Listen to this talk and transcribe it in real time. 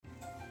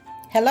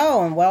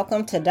Hello and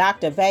welcome to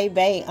Dr.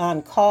 Bebe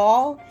on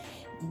Call.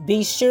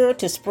 Be sure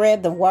to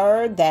spread the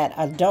word that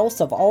a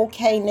dose of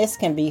okayness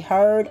can be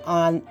heard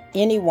on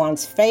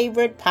anyone's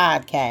favorite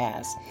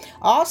podcast.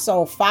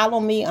 Also, follow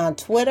me on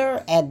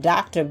Twitter at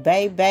Dr.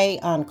 Bebe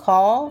on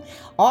Call.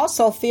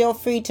 Also, feel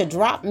free to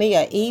drop me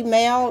an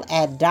email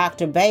at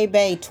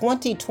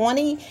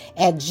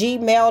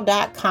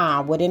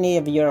drbebe2020@gmail.com with any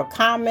of your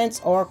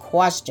comments or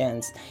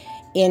questions.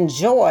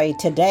 Enjoy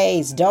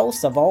today's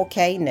dose of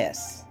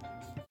okayness.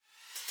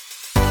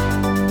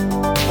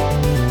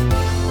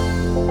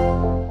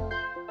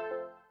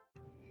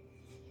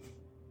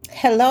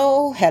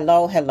 Hello,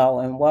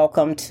 and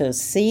welcome to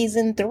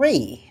Season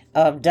 3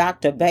 of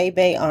Dr.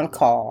 Bebe on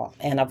Call.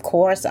 And of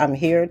course, I'm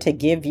here to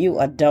give you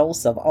a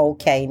dose of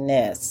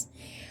okayness.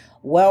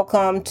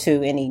 Welcome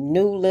to any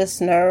new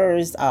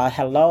listeners.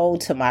 Hello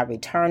to my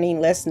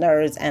returning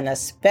listeners, and a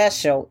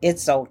special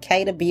 "It's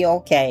okay to be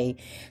okay"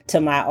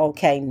 to my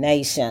OK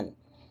Nation.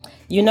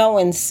 You know,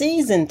 in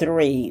Season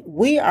 3,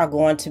 we are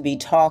going to be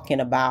talking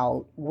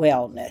about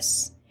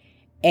wellness.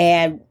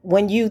 And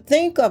when you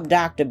think of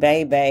Dr.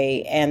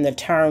 Bebe and the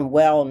term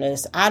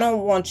wellness, I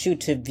don't want you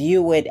to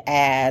view it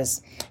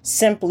as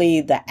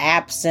simply the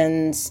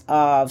absence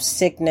of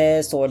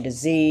sickness or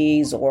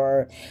disease,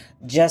 or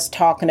just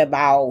talking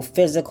about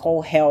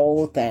physical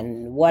health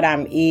and what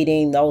I'm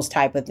eating, those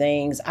type of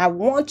things. I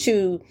want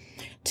you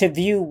to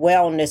view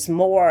wellness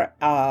more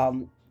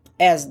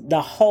as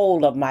the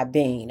whole of my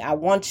being. I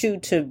want you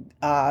to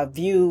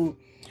view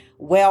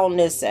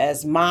wellness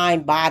as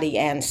mind, body,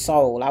 and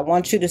soul. I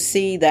want you to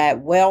see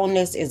that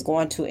wellness is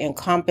going to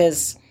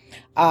encompass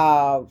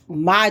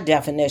my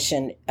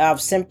definition of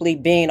simply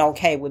being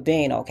okay with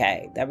being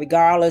okay. That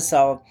regardless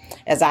of,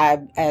 as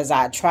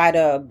I try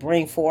to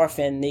bring forth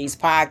in these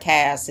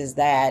podcasts, is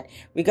that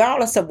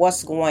regardless of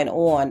what's going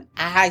on,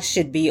 I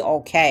should be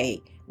okay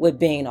with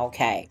being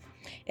okay.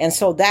 And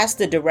so that's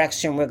the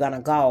direction we're going to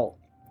go.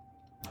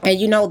 And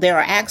you know, there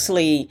are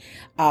actually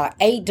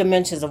 8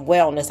 dimensions of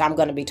wellness I'm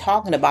going to be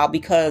talking about,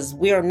 because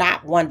we're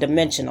not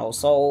one-dimensional.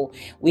 So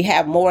we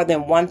have more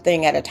than one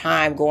thing at a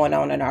time going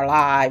on in our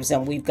lives,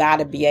 and we've got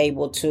to be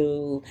able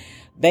to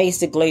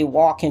basically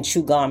walk and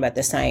chew gum at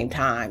the same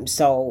time.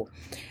 So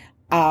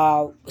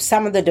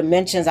some of the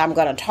dimensions I'm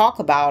going to talk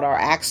about are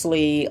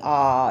actually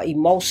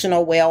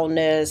emotional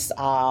wellness,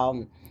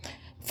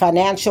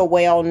 financial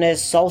wellness,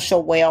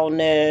 social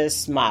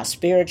wellness, my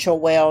spiritual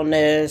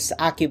wellness,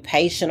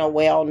 occupational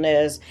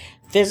wellness,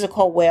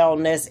 physical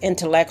wellness,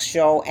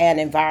 intellectual, and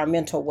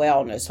environmental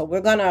wellness. So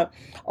we're going to,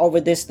 over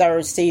this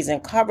third season,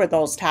 cover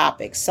those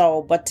topics.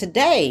 But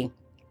today,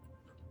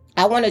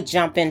 I want to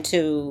jump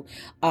into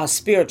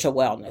spiritual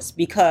wellness,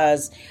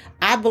 because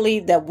I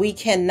believe that we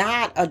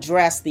cannot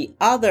address the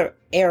other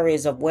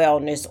areas of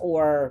wellness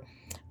or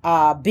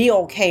be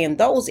okay in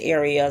those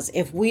areas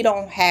if we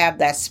don't have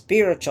that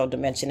spiritual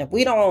dimension, if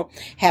we don't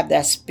have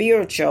that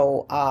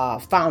spiritual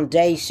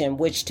foundation,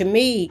 which to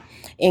me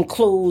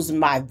includes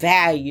my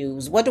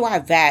values. What do I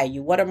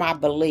value? What are my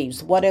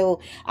beliefs? What do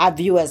I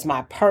view as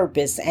my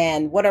purpose?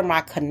 And what are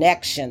my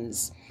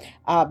connections?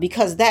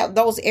 Because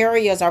those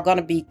areas are going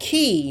to be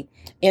key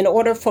in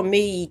order for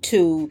me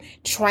to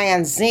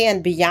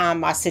transcend beyond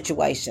my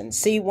situation.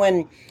 See,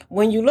 when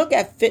you look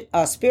at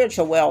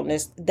spiritual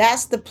wellness,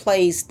 that's the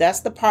place, that's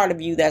the part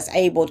of you that's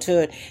able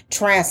to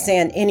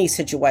transcend any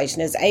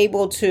situation, is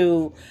able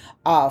to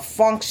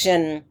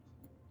function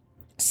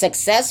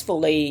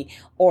successfully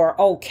or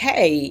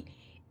okay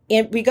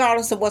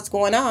regardless of what's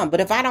going on.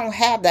 But if I don't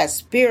have that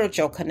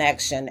spiritual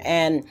connection,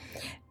 and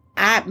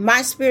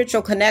my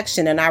spiritual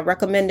connection, and I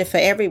recommend it for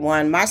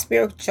everyone, my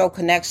spiritual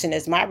connection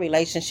is my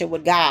relationship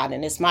with God,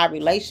 and it's my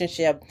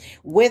relationship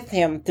with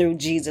Him through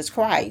Jesus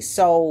Christ.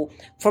 So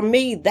for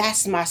me,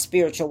 that's my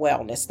spiritual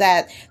wellness.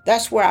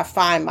 That's where I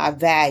find my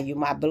value,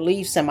 my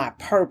beliefs, and my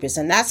purpose.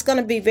 And that's going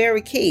to be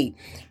very key,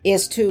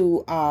 is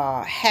to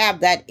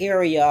have that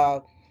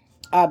area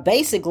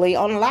basically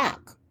unlocked.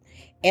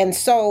 And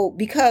so,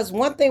 because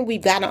one thing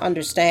we've got to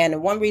understand,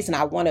 and one reason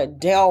I want to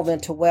delve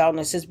into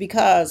wellness, is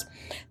because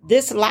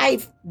this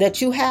life that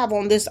you have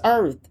on this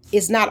earth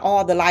is not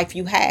all the life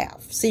you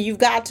have. See, you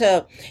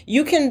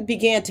can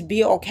begin to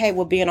be okay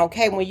with being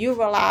okay when you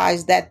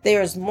realize that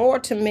there's more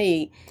to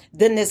me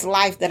than this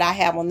life that I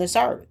have on this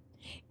earth.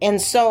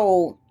 And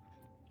so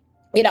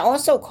it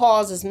also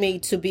causes me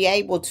to be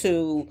able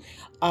to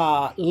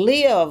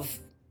live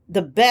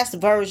the best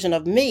version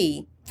of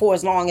me for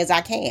as long as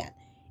I can.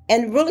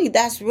 And really,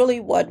 that's really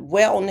what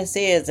wellness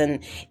is,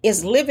 and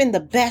is living the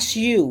best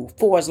you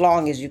for as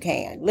long as you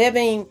can.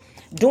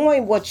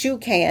 Doing what you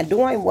can,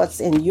 doing what's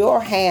in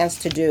your hands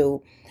to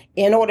do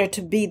in order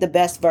to be the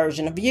best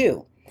version of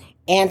you,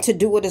 and to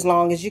do it as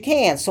long as you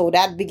can. So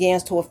that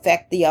begins to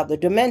affect the other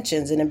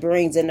dimensions, and it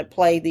brings into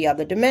play the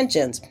other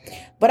dimensions.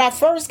 But I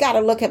first got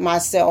to look at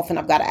myself, and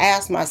I've got to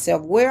ask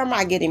myself, where am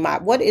I getting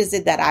what is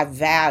it that I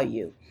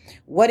value?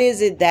 What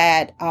is it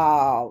that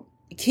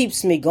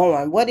keeps me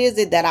going? What is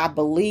it that I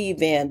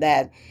believe in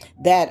that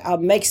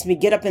makes me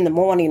get up in the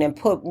morning and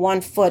put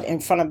one foot in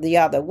front of the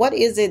other? What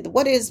is it?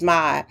 What is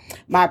my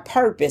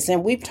purpose?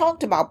 And we've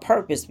talked about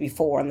purpose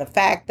before, and the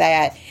fact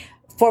that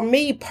for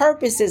me,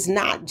 purpose is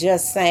not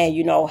just saying,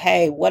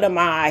 hey, what am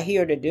I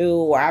here to do?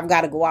 Or I've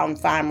got to go out and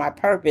find my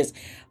purpose.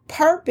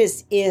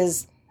 Purpose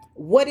is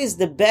what is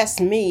the best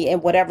me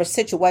in whatever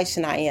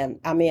situation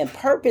I'm in.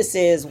 Purpose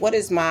is what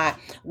is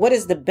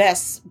the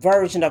best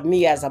version of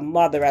me as a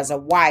mother, as a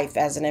wife,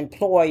 as an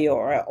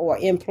employer or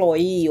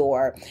employee,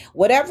 or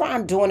whatever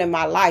I'm doing in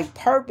my life.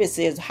 Purpose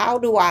is how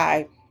do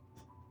I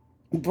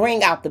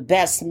bring out the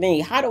best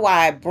me? How do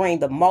I bring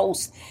the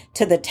most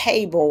to the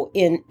table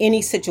in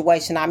any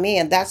situation I'm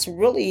in? That's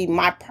really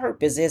my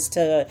purpose, is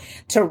to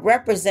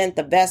represent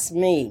the best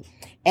me.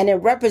 And in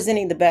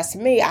representing the best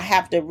me, I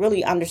have to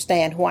really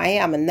understand who I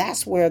am. And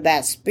that's where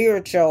that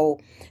spiritual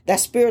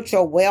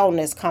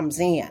wellness comes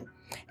in.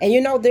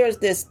 And there's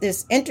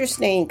this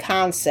interesting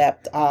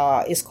concept.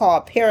 It's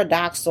called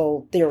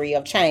paradoxical theory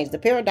of change. The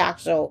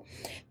paradoxical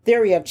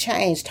theory of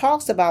change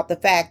talks about the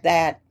fact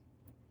that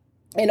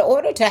in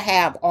order to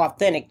have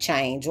authentic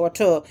change, or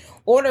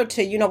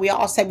we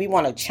all say we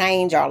want to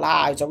change our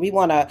lives, or we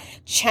want to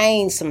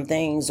change some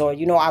things, or,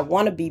 I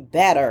want to be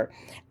better.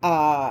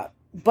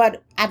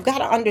 But I've got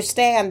to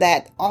understand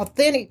that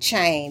authentic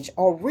change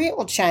or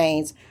real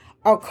change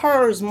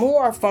occurs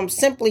more from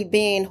simply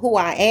being who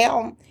I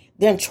am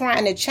than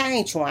trying to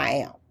change who I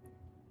am.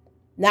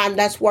 Now,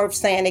 that's worth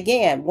saying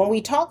again. When we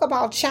talk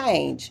about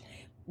change,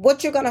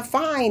 what you're going to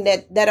find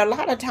that a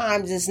lot of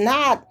times is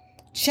not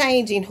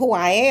changing who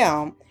I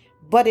am,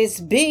 but it's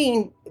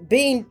being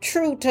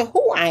true to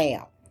who I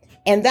am.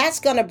 And that's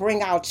going to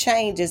bring out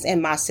changes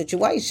in my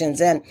situations.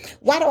 And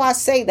why do I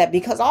say that?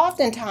 Because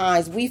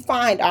oftentimes we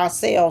find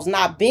ourselves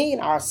not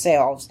being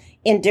ourselves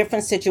in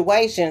different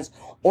situations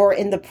or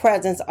in the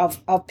presence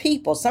of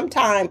people.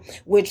 Sometimes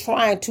we're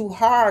trying too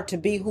hard to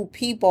be who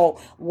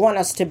people want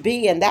us to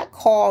be, and that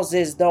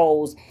causes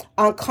those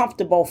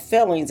uncomfortable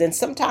feelings. And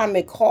sometimes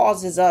it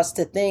causes us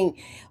to think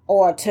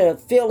or to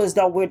feel as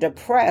though we're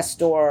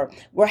depressed, or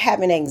we're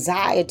having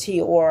anxiety,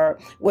 or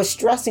we're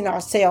stressing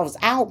ourselves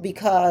out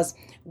because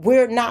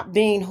we're not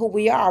being who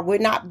we are. We're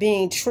not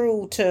being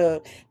true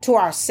to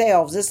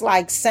ourselves. It's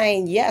like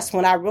saying yes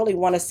when I really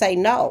want to say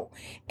no.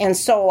 And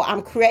so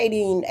I'm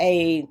creating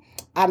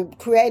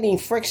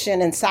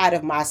friction inside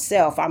of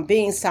myself. I'm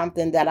being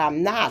something that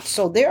I'm not.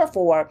 So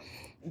therefore,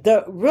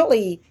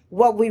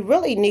 what we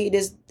really need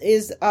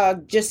is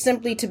just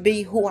simply to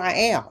be who I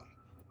am.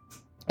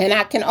 And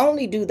I can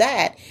only do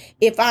that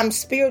if I'm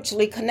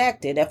spiritually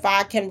connected, if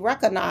I can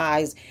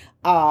recognize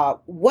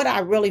what I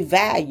really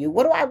value.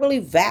 What do I really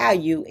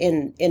value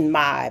in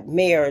my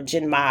marriage,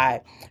 in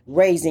my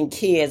raising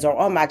kids, or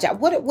on my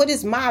job? What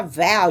is my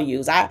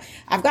values?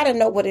 I've got to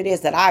know what it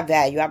is that I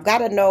value. I've got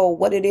to know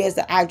what it is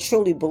that I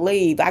truly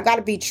believe. I've got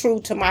to be true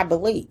to my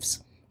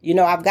beliefs.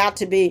 I've got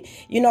to be,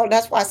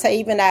 that's why I say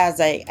even as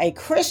a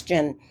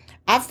Christian,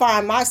 I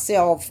find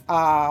myself,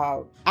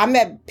 I'm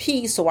at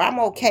peace, or I'm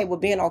okay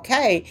with being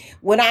okay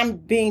when I'm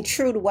being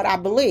true to what I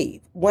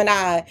believe.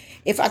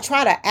 If I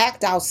try to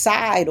act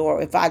outside,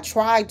 or if I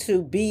try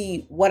to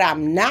be what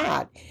I'm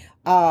not,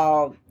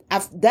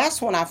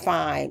 that's when I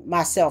find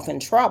myself in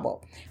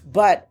trouble.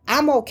 But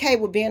I'm okay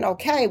with being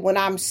okay when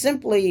I'm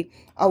simply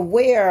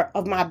aware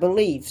of my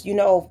beliefs.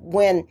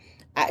 When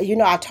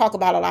I talk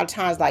about a lot of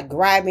times like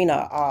grabbing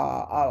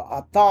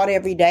a thought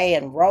every day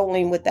and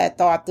rolling with that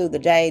thought through the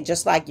day,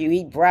 just like you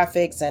eat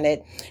breakfast and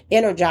it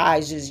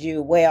energizes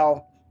you.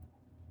 Well,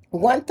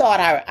 one thought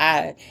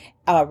I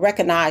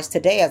recognized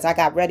today as I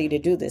got ready to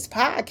do this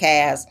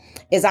podcast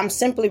is I'm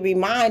simply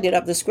reminded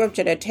of the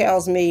scripture that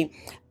tells me,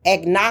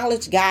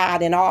 acknowledge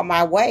God in all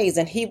my ways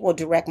and he will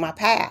direct my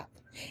path.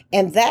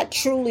 And that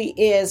truly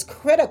is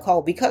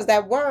critical, because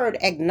that word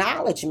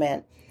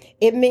acknowledgement,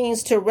 it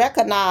means to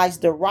recognize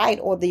the right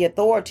or the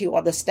authority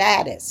or the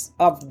status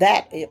of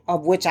that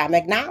of which I'm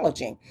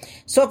acknowledging.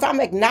 So if I'm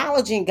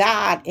acknowledging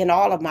God in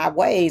all of my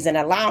ways and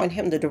allowing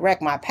him to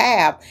direct my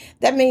path,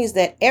 that means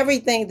that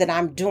everything that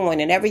I'm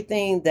doing and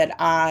everything that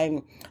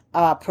I'm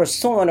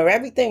pursuing, or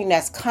everything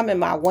that's coming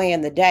my way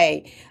in the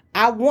day,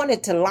 I want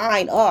it to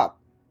line up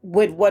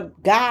with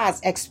what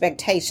God's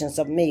expectations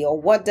of me, or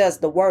what does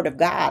the word of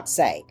God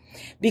say?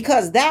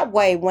 Because that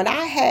way,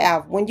 now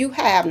you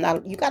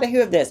got to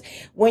hear this,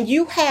 when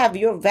you have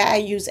your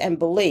values and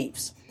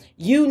beliefs,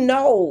 you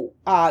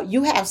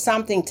have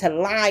something to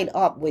line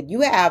up with.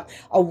 You have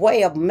a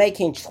way of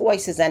making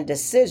choices and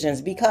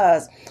decisions,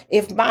 because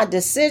if my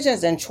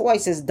decisions and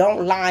choices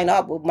don't line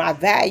up with my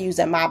values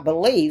and my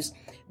beliefs,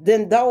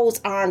 then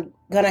those aren't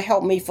going to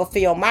help me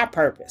fulfill my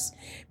purpose.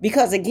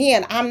 Because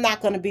again, I'm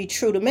not going to be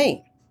true to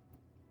me.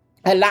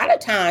 A lot of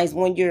times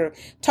when you're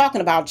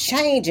talking about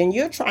change and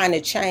you're trying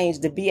to change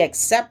to be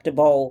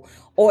acceptable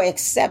or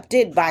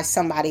accepted by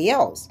somebody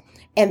else.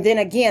 And then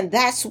again,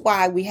 that's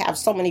why we have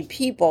so many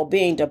people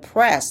being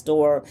depressed,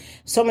 or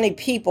so many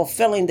people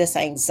feeling this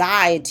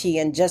anxiety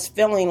and just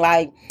feeling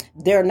like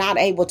they're not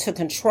able to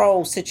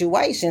control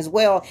situations.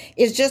 Well,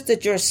 it's just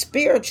that your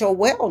spiritual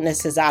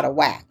wellness is out of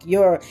whack.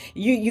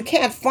 You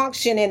can't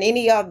function in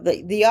any of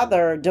the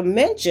other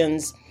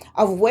dimensions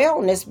of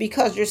wellness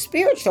because your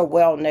spiritual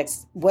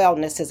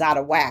wellness is out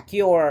of whack.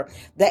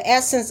 The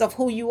essence of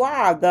who you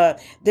are, the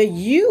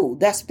you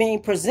that's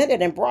being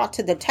presented and brought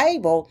to the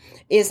table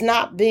is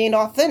not being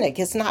authentic.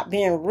 It's not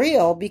being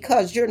real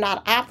because you're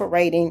not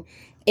operating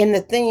in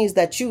the things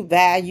that you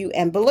value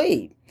and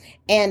believe.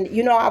 And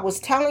I was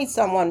telling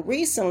someone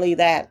recently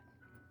that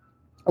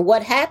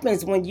what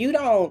happens when you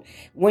don't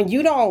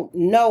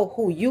know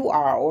who you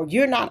are, or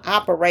you're not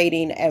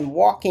operating and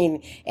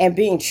walking and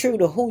being true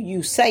to who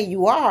you say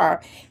you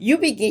are,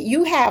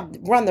 you have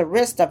run the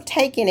risk of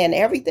taking in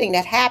everything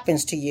that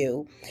happens to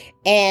you,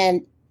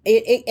 and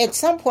at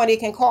some point it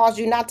can cause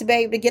you not to be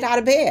able to get out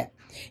of bed.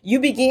 You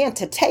begin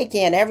to take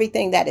in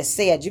everything that is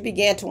said. You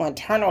begin to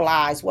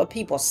internalize what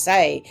people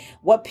say,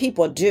 what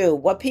people do,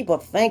 what people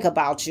think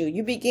about you.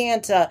 You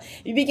begin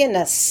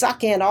to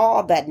suck in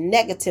all that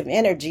negative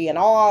energy and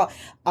all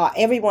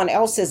everyone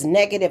else's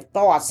negative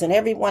thoughts and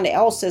everyone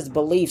else's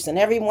beliefs and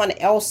everyone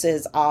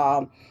else's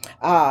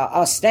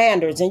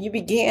standards, and you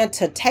begin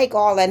to take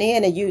all that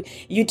in, and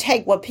you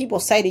take what people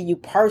say to you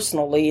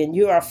personally, and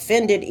you're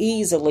offended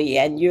easily,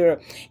 and you're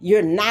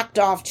knocked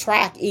off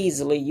track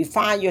easily. You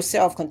find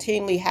yourself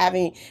continually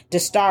having to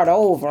start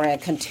over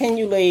and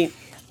continually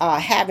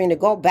having to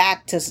go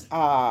back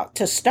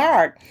to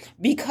start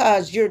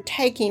because you're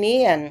taking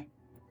in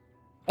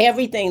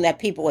everything that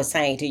people are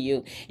saying to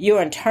you.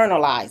 You're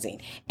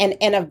internalizing. And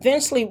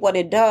eventually what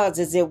it does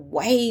is it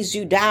weighs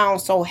you down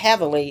so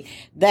heavily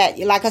that,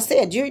 like I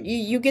said,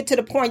 you get to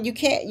the point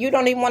you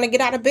don't even want to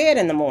get out of bed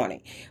in the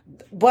morning.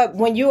 But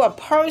when you're a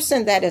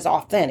person that is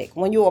authentic,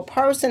 when you're a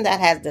person that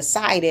has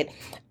decided,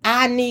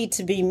 I need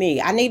to be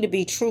me, I need to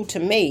be true to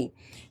me,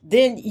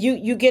 then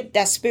you get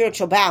that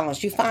spiritual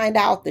balance. You find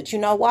out that, you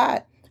know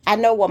what? I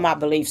know what my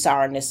beliefs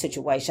are in this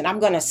situation. I'm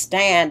going to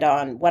stand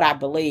on what I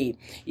believe.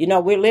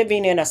 We're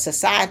living in a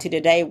society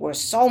today where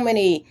so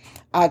many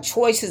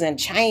choices and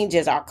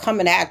changes are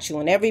coming at you,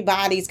 and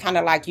everybody's kind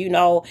of like, you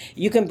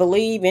can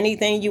believe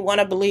anything you want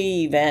to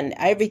believe, and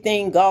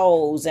everything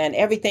goes, and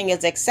everything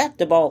is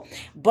acceptable.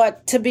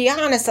 But to be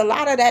honest, a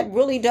lot of that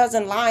really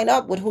doesn't line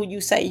up with who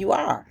you say you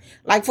are.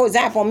 Like, for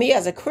example, me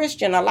as a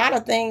Christian, a lot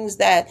of things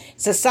that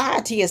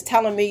society is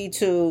telling me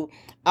to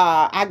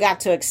I got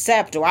to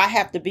accept, or I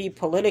have to be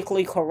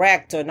politically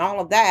correct, and all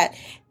of that,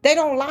 they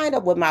don't line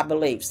up with my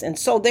beliefs. And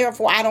so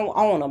therefore I don't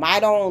own them. I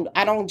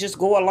don't just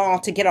go along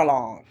to get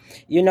along,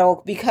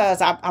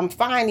 because I'm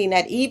finding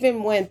that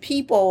even when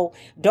people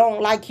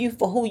don't like you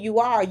for who you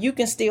are, you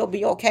can still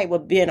be okay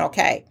with being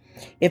okay.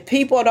 If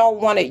people don't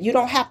want it, you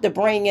don't have to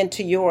bring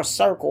into your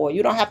circle,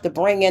 you don't have to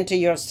bring into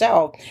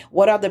yourself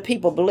what other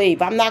people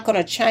believe. I'm not going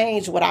to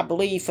change what I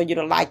believe for you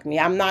to like me.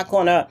 I'm not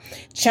going to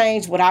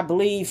change what I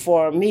believe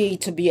for me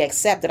to be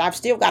accepted. I've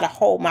still got to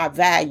hold my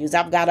values.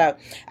 I've got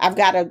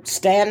to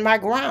stand my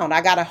ground.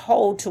 I got to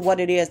hold to what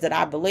it is that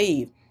I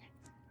believe.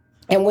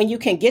 And when you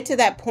can get to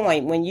that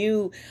point, when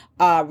you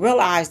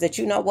realize that,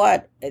 you know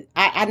what,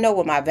 I know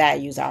what my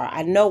values are.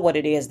 I know what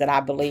it is that I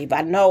believe.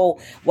 I know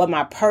what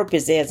my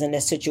purpose is in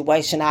this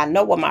situation. I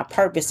know what my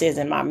purpose is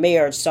in my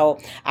marriage. So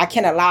I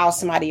can allow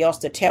somebody else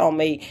to tell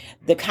me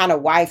the kind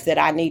of wife that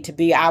I need to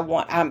be. I'm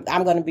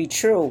going to be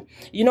true.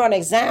 An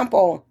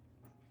example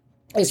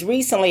is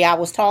recently I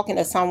was talking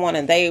to someone,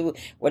 and they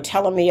were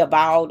telling me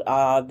about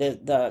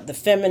the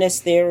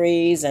feminist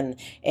theories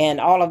and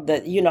all of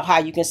the, how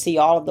you can see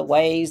all of the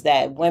ways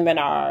that women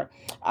are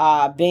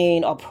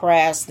being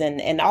oppressed,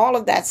 and all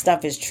of that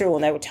stuff is true.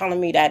 And they were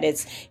telling me that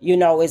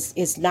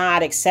it's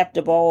not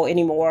acceptable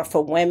anymore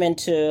for women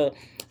to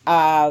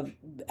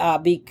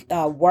be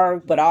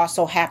work, but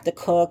also have to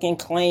cook and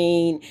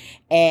clean,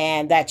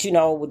 and that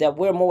that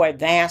we're more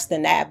advanced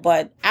than that.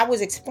 But I was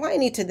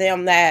explaining to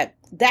them that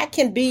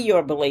can be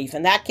your belief,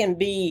 and that can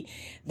be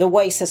the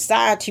way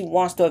society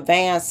wants to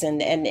advance,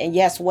 and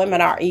yes,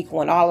 women are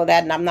equal and all of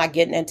that, and I'm not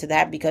getting into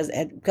that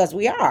because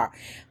we are.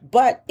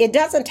 But it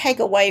doesn't take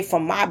away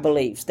from my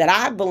beliefs, that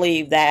I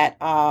believe that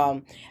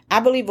I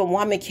believe a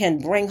woman can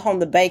bring home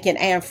the bacon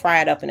and fry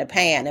it up in a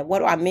pan. And what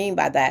do I mean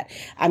by that?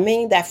 I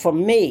mean that for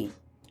me,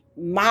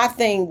 my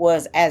thing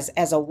was,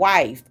 as a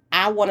wife,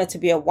 I wanted to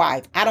be a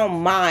wife. I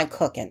don't mind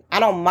cooking. I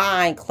don't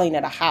mind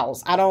cleaning the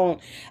house. I don't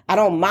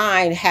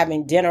mind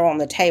having dinner on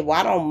the table.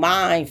 I don't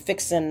mind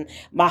fixing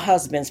my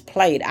husband's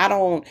plate.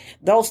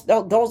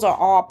 Those are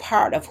all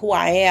part of who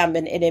I am,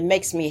 and it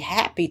makes me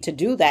happy to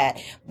do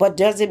that. But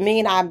does it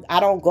mean I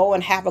don't go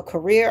and have a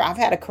career? I've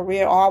had a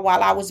career all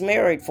while I was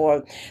married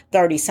for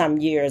 30 some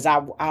years.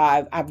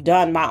 I've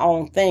done my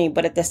own thing,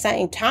 but at the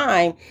same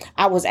time,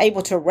 I was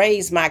able to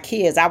raise my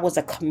kids. I was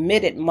a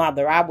committed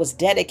mother. I was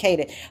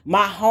dedicated.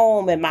 My home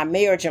home and my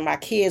marriage and my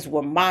kids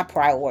were my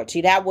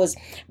priority. That was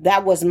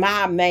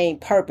my main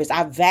purpose.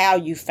 I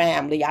value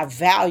family. I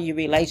value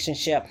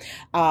relationship.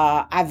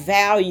 I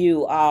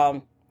value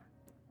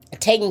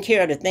taking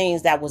care of the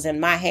things that was in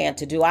my hand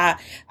to do. I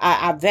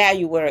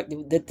value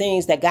the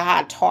things that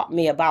God taught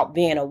me about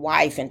being a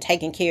wife and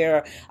taking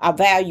care. I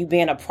value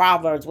being a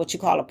Proverbs, what you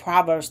call a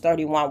Proverbs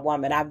 31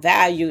 woman. I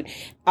valued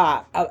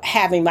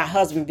having my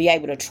husband be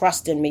able to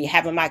trust in me,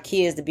 having my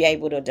kids to be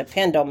able to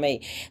depend on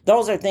me.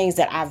 Those are things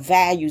that I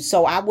value.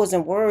 So I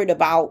wasn't worried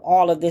about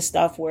all of this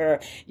stuff where,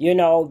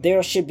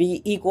 there should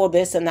be equal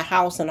this in the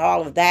house and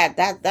all of that.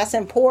 That's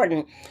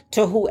important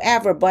to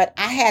whoever, but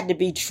I had to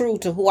be true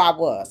to who I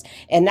was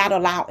and not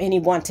allow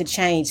anyone to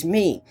change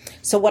me.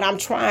 So what I'm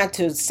trying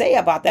to say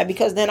about that,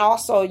 because then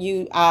also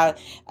I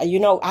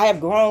have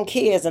grown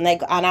kids and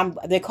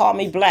they call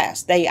me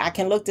blessed. I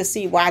can look to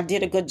see where I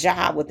did a good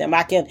job with them.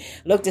 I can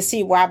look to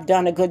see where I've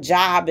done a good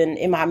job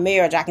in my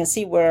marriage. I can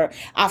see where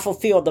I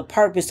fulfill the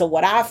purpose of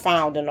what I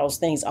found in those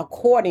things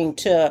according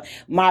to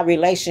my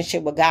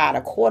relationship with God,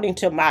 according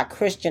to my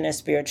Christian and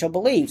spiritual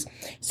beliefs.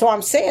 So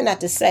I'm saying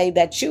that to say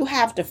that you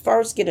have to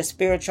first get a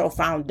spiritual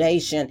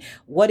foundation.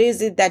 What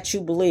is it that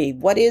you believe?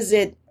 What is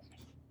it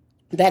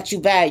that you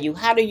value?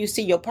 How do you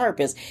see your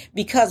purpose?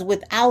 Because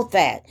without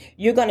that,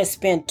 you're going to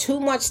spend too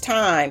much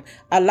time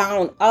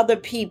allowing other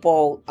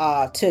people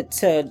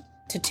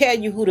to tell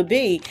you who to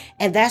be.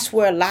 And that's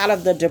where a lot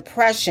of the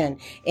depression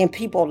in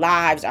people's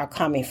lives are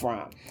coming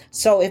from.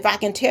 So if I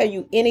can tell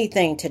you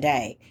anything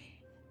today,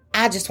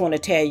 I just want to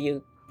tell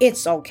you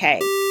it's okay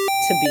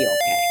to be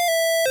okay.